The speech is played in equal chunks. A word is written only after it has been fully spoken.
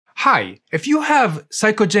Hi, if you have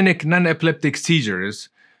psychogenic non-epileptic seizures,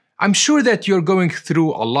 I'm sure that you're going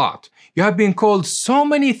through a lot. You have been called so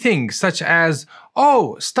many things such as,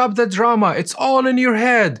 oh, stop the drama, it's all in your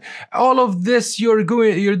head. All of this you're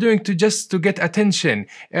doing to get attention.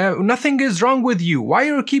 Nothing is wrong with you. Why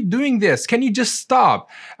you keep doing this? Can you just stop?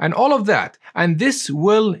 And all of that. And this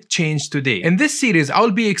will change today. In this series,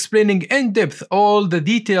 I'll be explaining in depth all the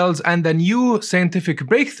details and the new scientific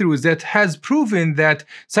breakthroughs that has proven that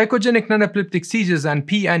psychogenic non-epileptic seizures and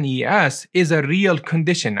PNES is a real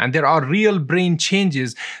condition and there are real brain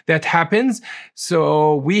changes that happens.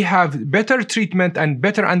 So we have better treatment and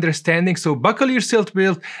better understanding. So buckle your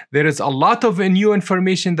seatbelt. There is a lot of new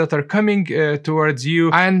information that are coming towards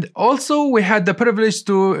you. And also we had the privilege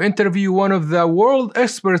to interview one of the world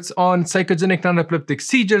experts on psychogenic non-epileptic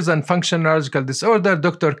seizures and functional neurological disorder,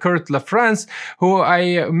 Dr. Kurt LaFrance, who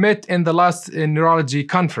I met in the last neurology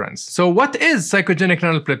conference. So what is psychogenic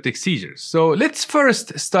non-epileptic seizures? So let's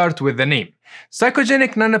first start with the name.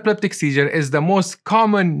 Psychogenic non-epileptic seizure is the most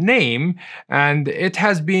common name, and it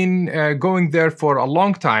has been going there for a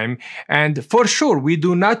long time. And for sure, we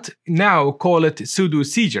do not now call it pseudo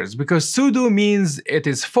seizures, because pseudo means it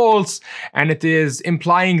is false, and it is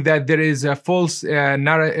implying that there is a false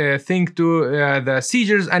thing to the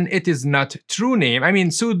seizures, and it is not true name. I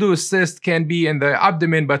mean, pseudo cyst can be in the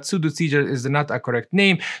abdomen, but pseudo seizure is not a correct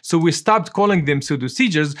name. So we stopped calling them pseudo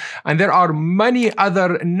seizures, and there are many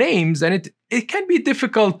other names, and it can be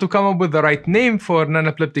difficult to come up with the right name for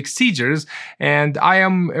non-epileptic seizures, and I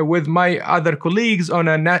am with my other colleagues on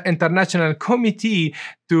an international committee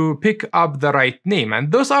to pick up the right name.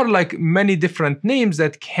 And those are like many different names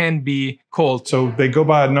that can be called. So they go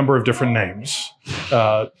by a number of different names.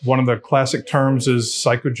 One of the classic terms is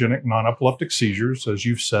psychogenic non-epileptic seizures, as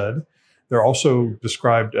you've said. They're also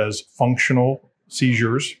described as functional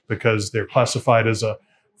seizures because they're classified as a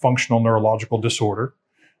functional neurological disorder.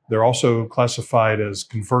 They're also classified as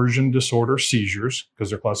conversion disorder seizures because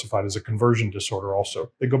they're classified as a conversion disorder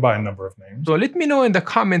also. They go by a number of names. So let me know in the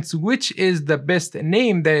comments which is the best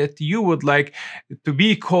name that you would like to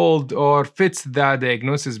be called or fits the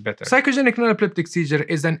diagnosis better. Psychogenic non-epileptic seizure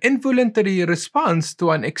is an involuntary response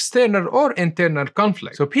to an external or internal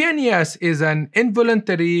conflict. So PNES is an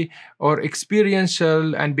involuntary or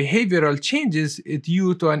experiential and behavioral changes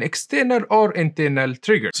due to an external or internal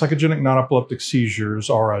trigger. Psychogenic non-epileptic seizures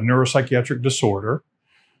are a neuropsychiatric disorder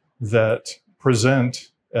that present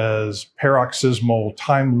as paroxysmal,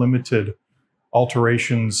 time-limited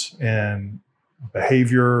alterations in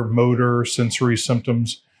behavior, motor, sensory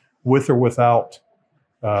symptoms, with or without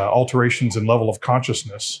alterations in level of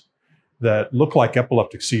consciousness that look like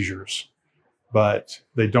epileptic seizures, but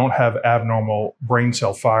they don't have abnormal brain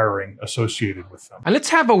cell firing associated with them. And let's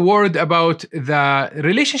have a word about the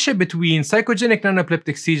relationship between psychogenic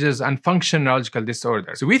non-epileptic seizures and functional neurological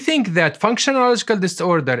disorder. So we think that functional neurological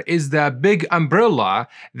disorder is the big umbrella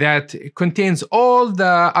that contains all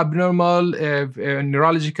the abnormal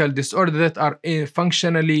neurological disorders that are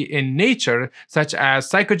functionally in nature, such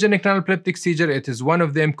as psychogenic non-epileptic seizure, it is one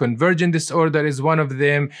of them, convergent disorder is one of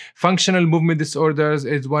them, functional movement disorders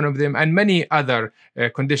is one of them, and many other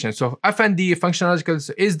conditions. So FND, functional neurological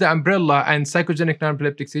disorder, is the umbrella, and psychogenic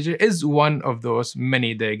non-epileptic seizure is one of those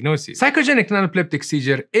many diagnoses. Psychogenic non-epileptic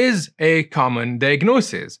seizure is a common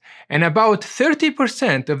diagnosis, and about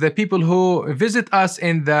 30% of the people who visit us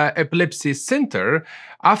in the epilepsy center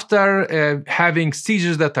after having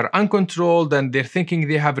seizures that are uncontrolled and they're thinking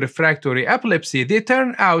they have refractory epilepsy, they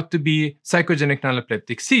turn out to be psychogenic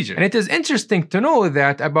non-epileptic seizure. And it is interesting to know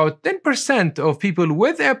that about 10% of people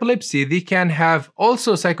with epilepsy, they can have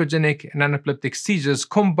also psychogenic non-epileptic seizures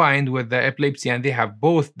combined with the epilepsy, and they have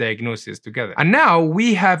both diagnoses together. And now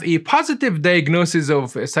we have a positive diagnosis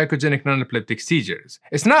of psychogenic non-epileptic seizures.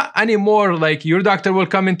 It's not anymore like your doctor will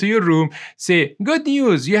come into your room, say, good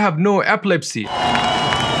news, you have no epilepsy.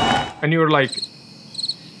 And you're like,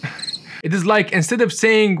 it is like, instead of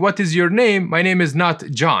saying, what is your name? My name is not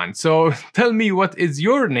John. So tell me what is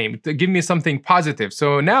your name to give me something positive.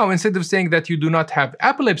 So now instead of saying that you do not have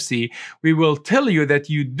epilepsy, we will tell you that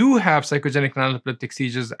you do have psychogenic non-epileptic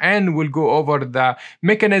seizures, and we'll go over the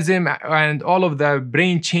mechanism and all of the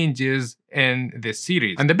brain changes in this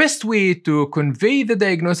series. And the best way to convey the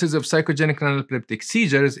diagnosis of psychogenic non-epileptic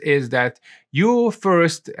seizures is that you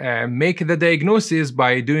first make the diagnosis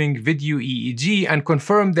by doing video EEG and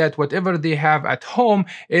confirm that whatever they have at home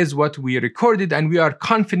is what we recorded, and we are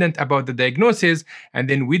confident about the diagnosis. And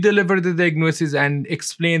then we deliver the diagnosis and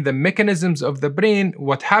explain the mechanisms of the brain,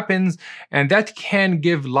 what happens, and that can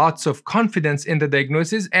give lots of confidence in the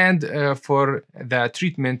diagnosis and for the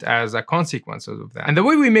treatment as a consequence of that. And the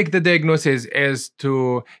way we make the diagnosis is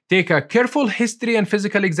to take a careful history and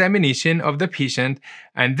physical examination of the patient,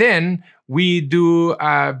 and then we do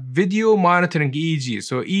a video monitoring EEG.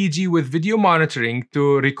 So EEG with video monitoring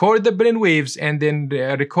to record the brain waves and then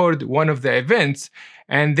record one of the events.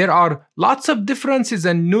 And there are lots of differences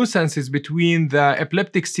and nuances between the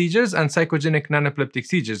epileptic seizures and psychogenic non-epileptic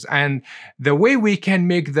seizures. And the way we can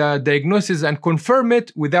make the diagnosis and confirm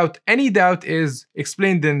it without any doubt is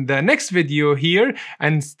explained in the next video here.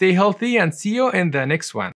 And stay healthy and see you in the next one.